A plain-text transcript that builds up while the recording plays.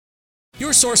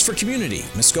Your source for community,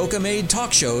 Muskoka-made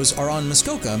talk shows are on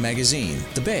Muskoka Magazine,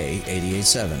 The Bay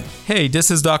 88.7. Hey, this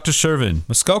is Dr. Shervin.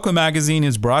 Muskoka Magazine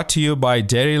is brought to you by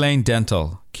Dairy Lane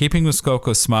Dental, keeping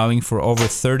Muskoka smiling for over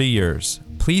 30 years.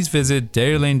 Please visit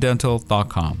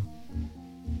dairylanedental.com.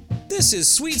 This is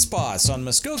Sweet Spots on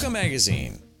Muskoka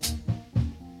Magazine.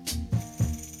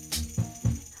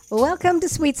 Welcome to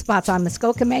Sweet Spots on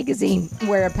Muskoka Magazine,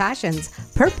 where passions,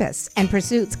 purpose, and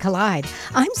pursuits collide.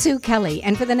 I'm Sue Kelly,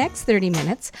 and for the next 30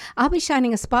 minutes, I'll be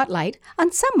shining a spotlight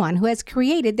on someone who has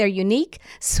created their unique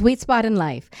sweet spot in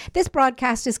life. This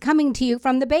broadcast is coming to you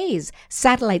from the Bay's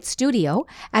satellite studio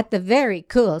at the very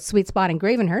cool Sweet Spot in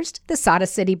Gravenhurst, the Soda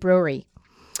City Brewery.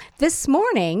 This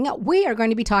morning, we are going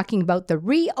to be talking about the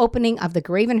reopening of the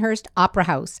Gravenhurst Opera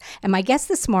House. And my guest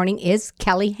this morning is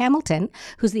Kelly Hamilton,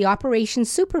 who's the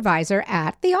operations supervisor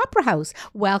at the Opera House.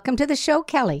 Welcome to the show,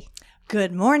 Kelly.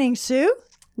 Good morning, Sue.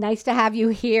 Nice to have you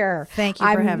here. Thank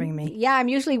you for having me. Yeah, I'm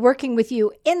usually working with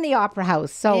you in the Opera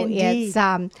House. So Indeed.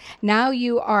 it's now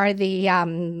you are the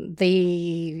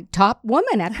top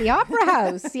woman at the Opera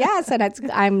House. Yes, and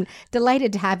I'm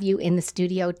delighted to have you in the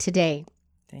studio today.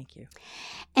 Thank you.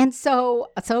 And so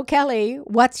Kelly,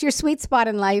 what's your sweet spot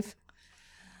in life?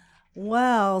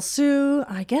 Well, Sue,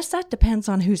 I guess that depends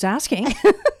on who's asking.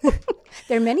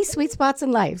 There are many sweet spots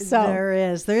in life. So There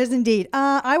is indeed.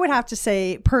 I would have to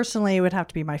say, personally, it would have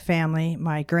to be my family,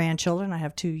 my grandchildren. I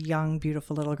have two young,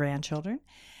 beautiful little grandchildren.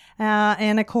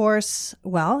 And of course,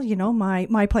 well, you know,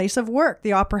 my place of work,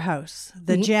 the Opera House,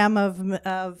 the gem of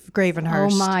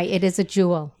Gravenhurst. Oh my, it is a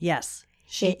jewel. Yes.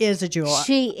 She is a jewel.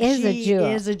 She is a jewel.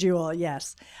 She is a jewel,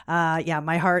 yes.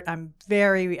 My heart, I'm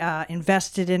very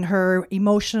invested in her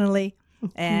emotionally,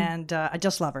 and I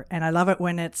just love her. And I love it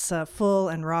when it's full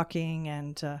and rocking,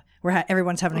 and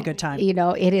everyone's having a good time. You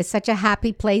know, it is such a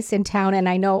happy place in town, and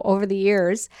I know over the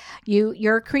years,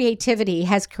 your creativity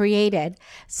has created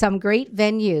some great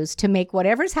venues to make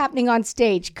whatever's happening on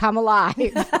stage come alive.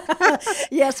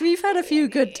 Yes, we've had a few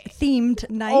good themed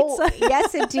nights. Oh,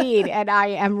 yes, indeed. And I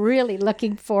am really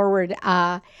looking forward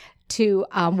to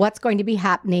what's going to be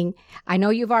happening. I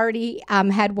know you've already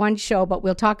had one show, but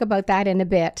we'll talk about that in a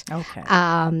bit. Okay.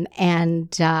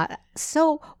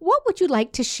 So what would you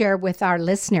like to share with our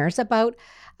listeners about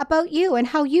you and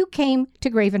how you came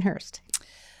to Gravenhurst?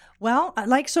 Well,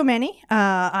 like so many,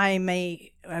 I'm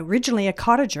originally a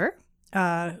cottager.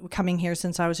 Coming here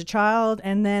since I was a child,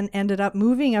 and then ended up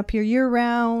moving up here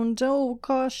year-round,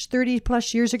 30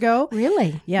 plus years ago.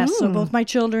 Really? Yes, so both my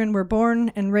children were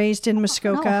born and raised in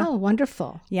Muskoka. Oh,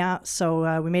 wonderful. Yeah,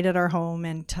 so we made it our home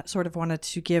and sort of wanted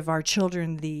to give our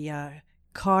children the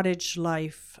cottage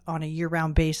life on a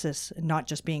year-round basis, and not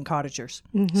just being cottagers.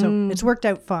 So it's worked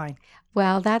out fine.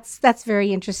 Well, that's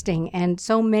very interesting, and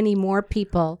so many more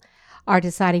people are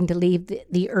deciding to leave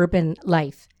the urban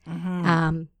life.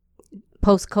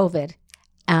 Post-COVID,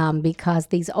 because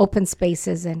these open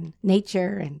spaces and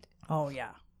nature and... Oh,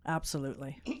 yeah,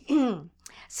 absolutely.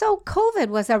 So COVID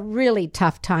was a really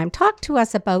tough time. Talk to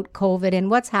us about COVID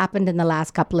and what's happened in the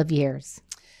last couple of years.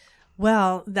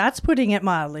 Well, that's putting it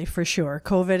mildly, for sure.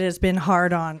 COVID has been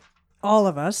hard on all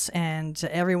of us and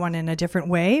everyone in a different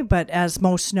way. But as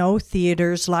most know,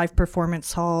 theaters, live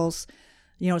performance halls,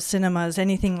 cinemas,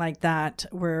 anything like that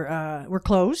were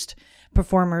closed.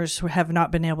 Performers have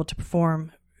not been able to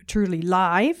perform truly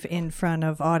live in front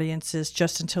of audiences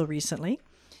just until recently.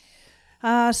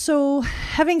 So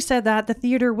having said that, the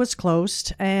theater was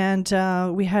closed, and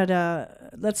we had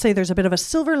let's say there's a bit of a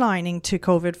silver lining to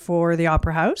COVID for the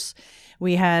Opera House.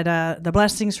 We had the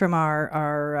blessings from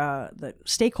the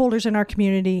stakeholders in our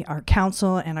community, our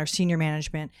council, and our senior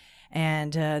management,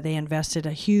 and they invested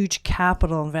a huge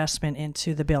capital investment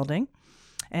into the building.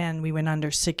 And we went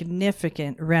under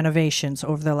significant renovations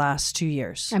over the last 2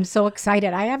 years. I'm so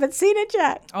excited. I haven't seen it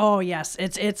yet. Oh, yes.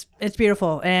 It's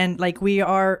beautiful. And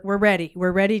we're ready.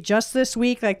 We're ready just this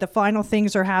week. The final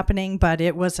things are happening, but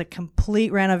it was a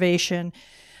complete renovation.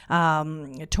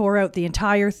 It tore out the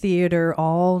entire theater,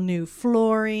 all new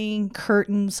flooring,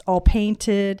 curtains, all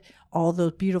painted, all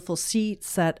those beautiful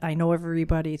seats that I know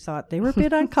everybody thought they were a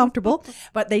bit uncomfortable,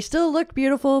 but they still looked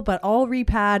beautiful, but all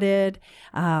repadded,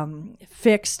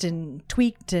 fixed and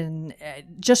tweaked, and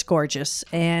just gorgeous.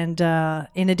 And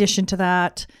in addition to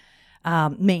that,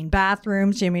 main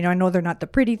bathrooms. I mean, I know they're not the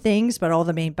pretty things, but all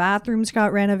the main bathrooms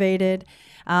got renovated.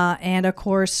 And of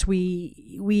course,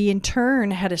 we in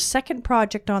turn had a second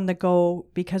project on the go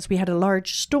because we had a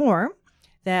large storm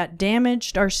that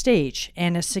damaged our stage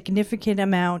and a significant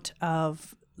amount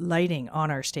of lighting on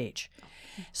our stage.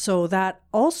 So that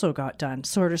also got done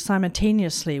sort of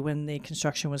simultaneously when the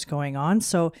construction was going on.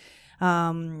 So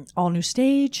all new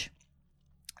stage,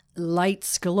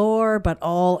 lights galore, but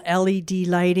all LED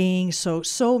lighting.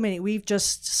 So many. We've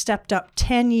just stepped up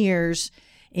 10 years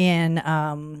in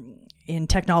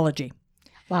technology.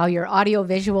 Wow, your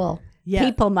audiovisual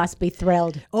people must be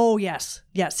thrilled. Oh, yes.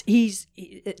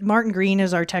 Martin Green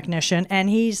is our technician, and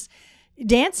he's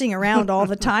dancing around all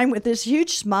the time with this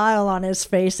huge smile on his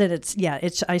face. And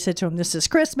I said to him, this is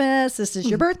Christmas, this is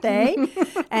your birthday,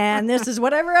 and this is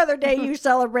whatever other day you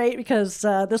celebrate, because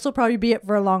this will probably be it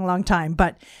for a long, long time.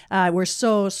 But we're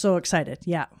so excited.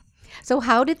 Yeah. So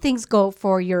how did things go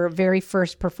for your very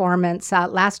first performance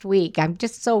last week? I'm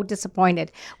just so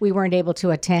disappointed we weren't able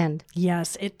to attend.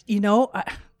 Yes.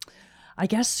 I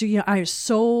guess, I was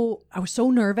so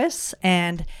nervous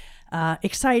and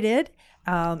excited.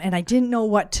 And I didn't know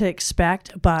what to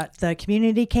expect, but the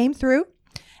community came through,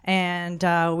 and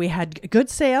we had good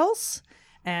sales,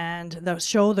 and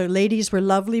the ladies were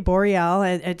lovely. Boreal,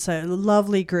 it's a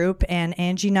lovely group, and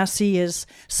Angie Nussey is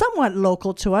somewhat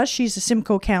local to us. She's a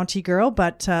Simcoe County girl,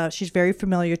 but she's very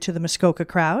familiar to the Muskoka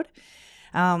crowd.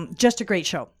 Just a great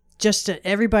show. Just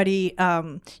everybody,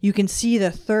 you can see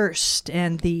the thirst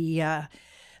and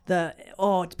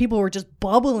people were just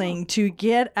bubbling to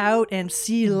get out and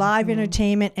see live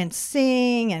entertainment and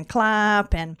sing and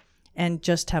clap and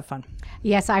just have fun.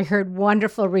 Yes, I heard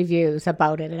wonderful reviews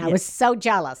about it, and I was so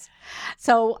jealous.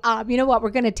 So, you know what?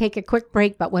 We're going to take a quick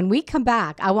break, but when we come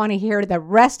back, I want to hear the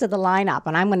rest of the lineup,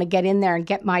 and I'm going to get in there and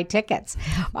get my tickets.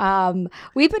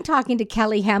 We've been talking to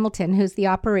Kelly Hamilton, who's the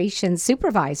operations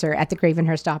supervisor at the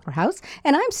Gravenhurst Opera House,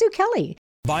 and I'm Sue Kelly.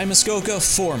 By Muskoka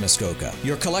for Muskoka,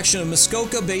 your collection of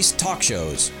Muskoka-based talk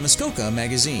shows. Muskoka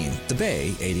Magazine, The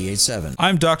Bay 88.7.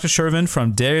 I'm Dr. Shervin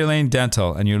from Dairy Lane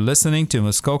Dental, and you're listening to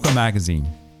Muskoka Magazine.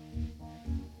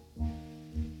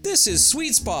 This is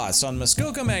Sweet Spots on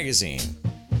Muskoka Magazine.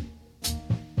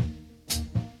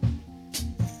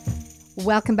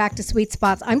 Welcome back to Sweet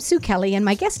Spots. I'm Sue Kelly, and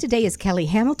my guest today is Kelly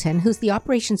Hamilton, who's the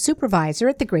operations supervisor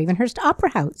at the Gravenhurst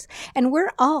Opera House. And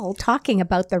we're all talking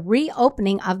about the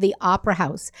reopening of the Opera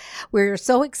House. We're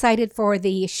so excited for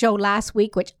the show last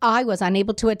week, which I was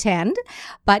unable to attend,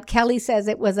 but Kelly says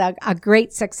it was a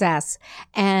great success.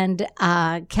 And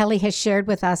Kelly has shared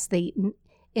with us the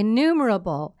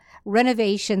innumerable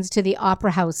renovations to the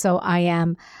Opera House. So I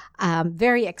am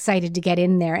very excited to get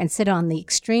in there and sit on the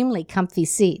extremely comfy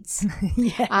seats.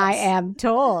 Yes. I am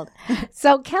told.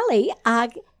 So Kelly,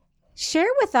 share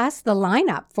with us the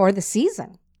lineup for the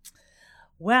season.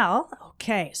 Well,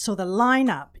 okay. So the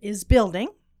lineup is building.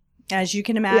 As you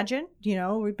can imagine,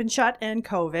 we've been shut and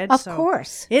COVID. Of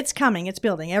course. It's coming. It's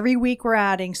building. Every week we're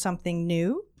adding something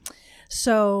new.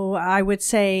 So I would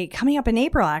say coming up in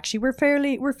April, actually, we're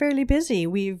fairly busy.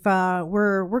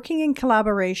 We're working in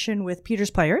collaboration with Peter's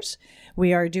Players.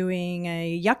 We are doing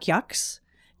a Yuck Yucks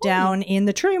down in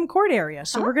the Trillium Court area.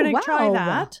 So we're going to try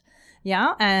that.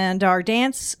 Yeah. And our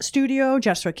dance studio,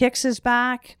 Just for Kicks, is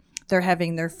back. They're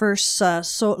having their first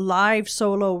live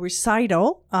solo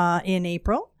recital in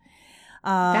April.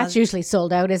 That's usually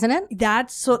sold out, isn't it?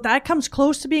 That comes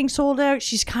close to being sold out.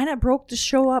 She's kind of broke the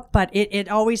show up, but it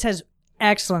always has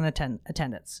excellent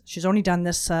attendance. She's only done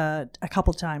this a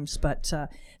couple times, but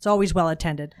it's always well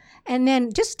attended. And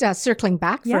then just circling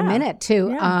back for a minute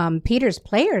to Peter's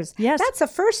Players. Yes. That's a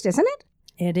first, isn't it?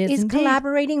 It is He's indeed.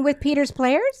 Collaborating with Peter's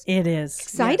Players? It is.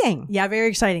 Exciting. Yes. Yeah, very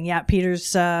exciting. Yeah, Peter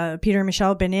and Michelle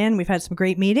have been in. We've had some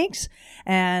great meetings.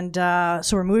 And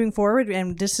so we're moving forward.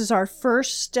 And this is our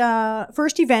first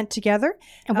event together.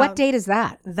 And what date is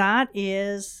that? That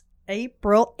is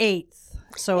April 8th.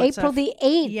 So April the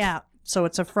 8th. Yeah. So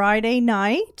it's a Friday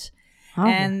night. Oh.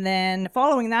 And then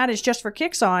following that is Just for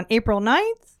Kicks on April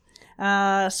 9th.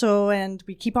 And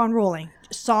we keep on rolling.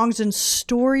 Songs and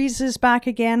Stories is back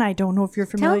again. I don't know if you're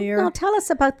familiar. Tell us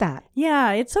about that.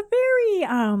 Yeah, it's a very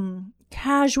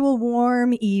casual,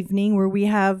 warm evening where we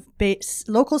have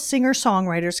local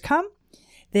singer-songwriters come.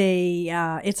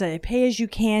 It's a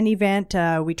pay-as-you-can event.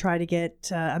 We try to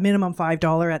get a minimum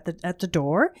 $5 at the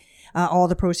door. All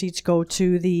the proceeds go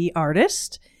to the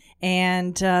artist.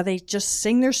 And they just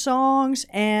sing their songs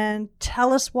and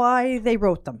tell us why they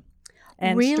wrote them.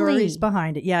 And stories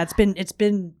behind it. Yeah, it's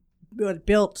been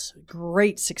built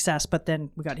great success, but then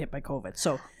we got hit by COVID.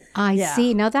 So I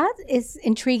see. Now that is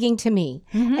intriguing to me.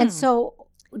 Mm-hmm. And so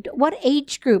what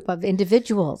age group of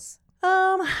individuals?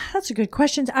 That's a good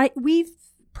question. We've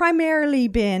primarily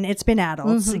been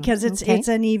adults because it's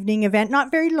an evening event, not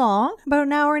very long, about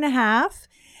an hour and a half.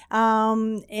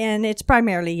 And it's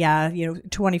primarily,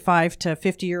 25 to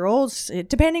 50-year-olds,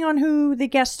 depending on who the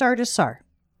guest artists are.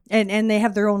 And they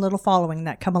have their own little following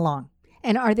that come along.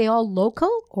 And are they all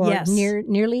local or Yes.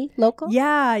 nearly local?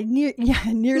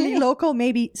 Nearly local,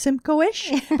 maybe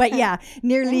Simcoe-ish, but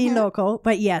nearly local.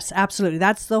 But yes, absolutely.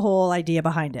 That's the whole idea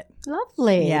behind it.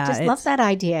 Lovely. Yeah, Just love that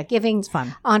idea, giving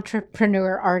fun.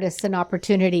 entrepreneur artists an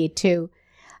opportunity to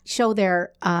show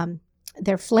their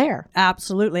flair.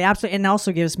 Absolutely. And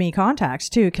also gives me contacts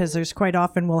too, because there's quite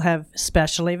often we'll have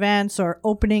special events or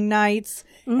opening nights.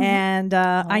 And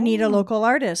I need a local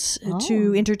artist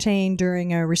to entertain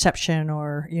during a reception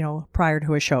or, prior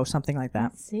to a show, something like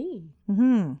that. Let's see.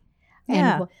 Yeah.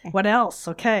 And What else?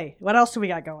 Okay. What else do we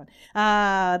got going?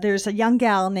 There's a young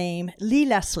gal named Lee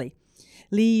Leslie.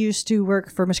 Lee used to work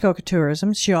for Muskoka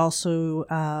Tourism. She also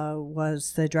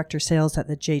was the director of sales at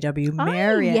the JW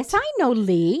Marriott. Yes, I know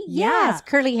Lee. Yeah. Yes,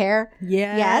 curly hair.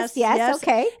 Yes.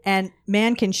 Okay. And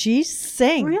man, can she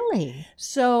sing. Really?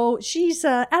 So she's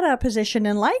at a position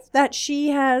in life that she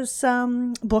has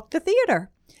booked the theater.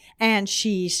 And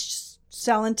she's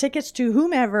selling tickets to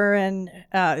whomever and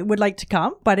would like to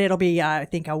come. But it'll be, I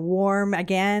think, a warm,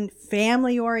 again,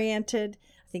 family-oriented.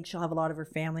 I think she'll have a lot of her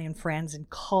family and friends and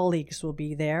colleagues will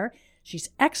be there. She's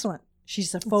excellent.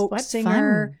 She's a folk what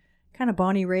singer, kind of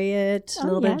Bonnie Raitt, a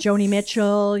little bit of yes. Joni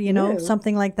Mitchell, Ooh.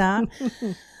 something like that.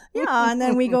 Yeah, and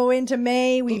then we go into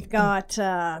May. We've got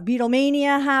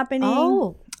Beatlemania happening.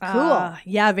 Oh, cool.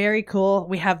 Yeah, very cool.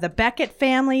 We have the Beckett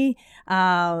family.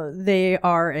 They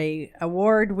are a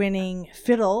award-winning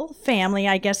fiddle family,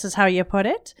 I guess is how you put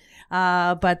it.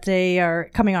 But they are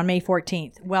coming on May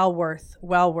 14th. Well worth.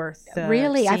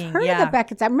 Really? I've seeing. heard of the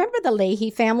Beckett's. I remember the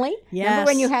Leahy family. Yes. Remember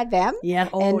when you had them? Yeah.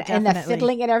 Oh, and the definitely.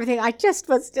 fiddling and everything. I just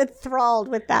was enthralled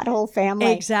with that whole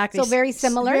family. Exactly. So very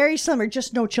similar. Very similar,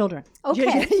 just no children.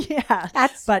 Okay. Yeah.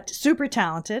 But super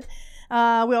talented. We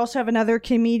also have another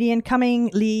comedian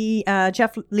coming,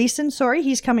 Jeff Leeson.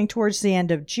 He's coming towards the end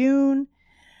of June.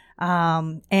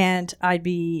 And I'd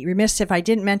be remiss if I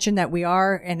didn't mention that we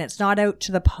are, and it's not out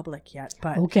to the public yet,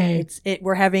 but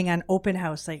we're having an open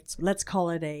house. Let's call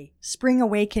it a spring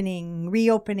awakening,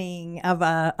 reopening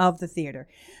of the theater.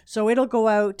 So it'll go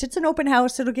out. It's an open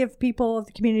house. It'll give people of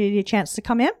the community a chance to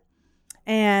come in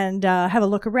and have a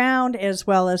look around, as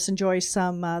well as enjoy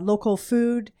some local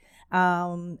food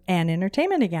and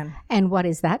entertainment again. And what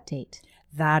is that date?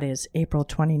 That is April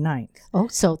 29th. Oh,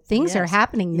 so things are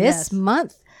happening this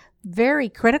month. Very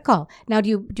critical. Now, do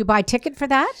you buy a ticket for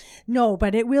that? No,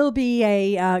 but it will be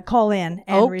a call in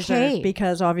and reserve,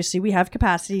 because obviously we have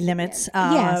capacity limits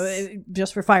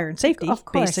just for fire and safety,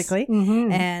 basically.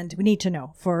 Mm-hmm. And we need to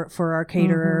know for our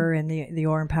caterer and the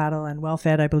Oar and Paddle and Well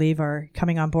Fed, I believe, are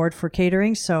coming on board for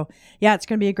catering. So yeah, it's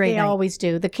going to be a great night. They always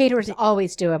do. The caterers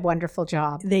always do a wonderful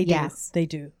job. They do. Yes. They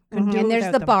do. Mm-hmm. And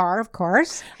there's the bar, of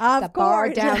course. The bar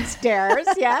downstairs,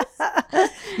 yes.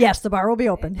 Yes, the bar will be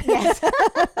open. Yes.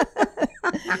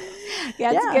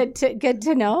 That's good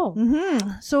to know.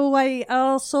 Mm-hmm. So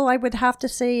I would have to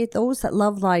say, those that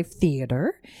love live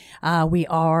theater, we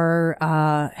are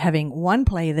having one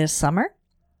play this summer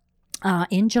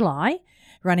in July,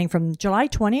 running from July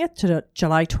 20th to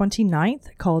July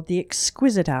 29th, called The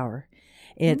Exquisite Hour.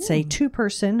 It's a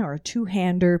two-person or a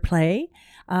two-hander play.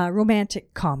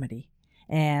 Romantic comedy.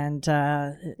 And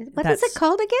what is it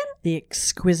called again? The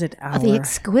Exquisite Hour. The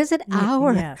Exquisite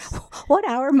Hour. Yes. What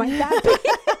hour might that be?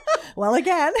 Well,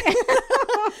 again,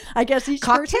 I guess each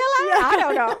cocktail hour? I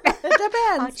don't know. It depends.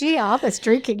 Oh, gee, all this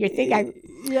drinking, you think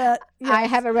I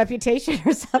have a reputation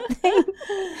or something?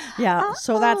 Yeah.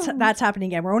 So that's happening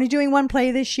again. We're only doing one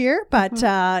play this year, but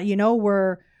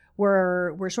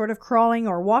we're sort of crawling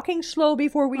or walking slow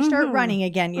before we start running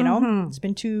again, It's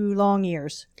been 2 long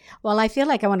years. Well, I feel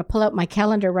like I want to pull out my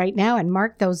calendar right now and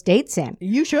mark those dates in.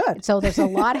 You should. So there's a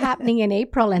lot happening in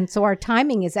April, and so our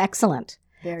timing is excellent.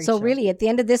 So really, at the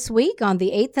end of this week, on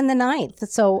the 8th and the 9th.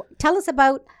 So tell us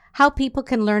about how people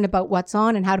can learn about what's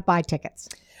on and how to buy tickets.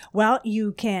 Well,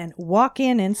 you can walk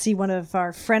in and see one of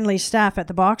our friendly staff at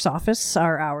the box office.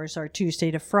 Our hours are Tuesday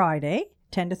to Friday,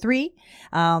 10 to 3.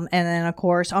 And then, of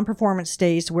course, on performance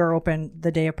days, we're open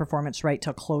the day of performance right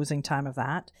till closing time of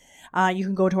that. You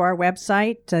can go to our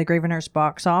website,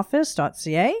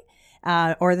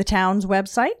 gravenhurstboxoffice.ca, or the town's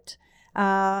website.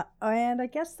 And I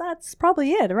guess that's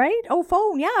probably it, right? Oh,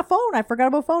 phone. Yeah, phone. I forgot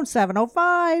about phone.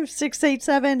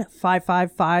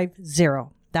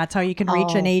 705-687-5550. That's how you can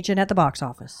reach an agent at the box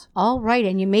office. All right.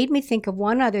 And you made me think of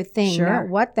one other thing. Sure. Now,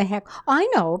 what the heck? I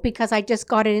know, because I just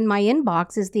got it in my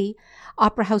inbox, is the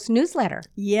Opera House newsletter.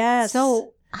 Yes.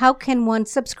 So how can one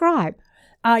subscribe?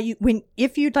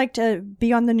 If you'd like to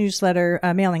be on the newsletter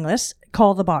mailing list,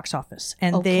 call the box office,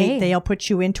 and they'll put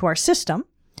you into our system,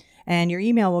 and your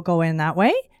email will go in that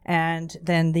way, and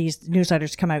then these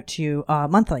newsletters come out to you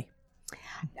monthly.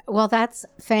 Well, that's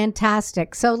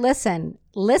fantastic. So listen,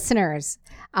 listeners,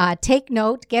 take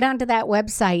note, get onto that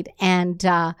website and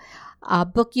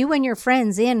book you and your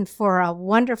friends in for a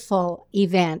wonderful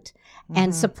event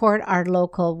and support our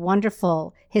local,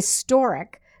 wonderful,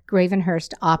 historic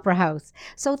Gravenhurst Opera House.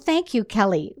 So thank you,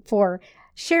 Kelly, for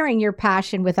sharing your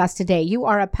passion with us today. You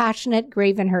are a passionate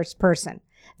Gravenhurst person.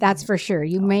 That's for sure.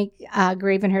 You make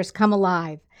Gravenhurst come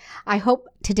alive. I hope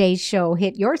today's show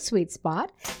hit your sweet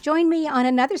spot. Join me on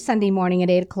another Sunday morning at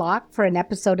 8 o'clock for an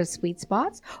episode of Sweet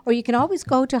Spots, or you can always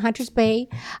go to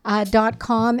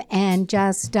huntersbay.com and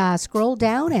just scroll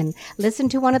down and listen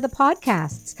to one of the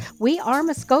podcasts. We are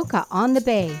Muskoka on the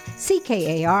Bay,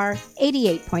 CKAR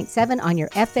 88.7 on your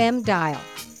FM dial.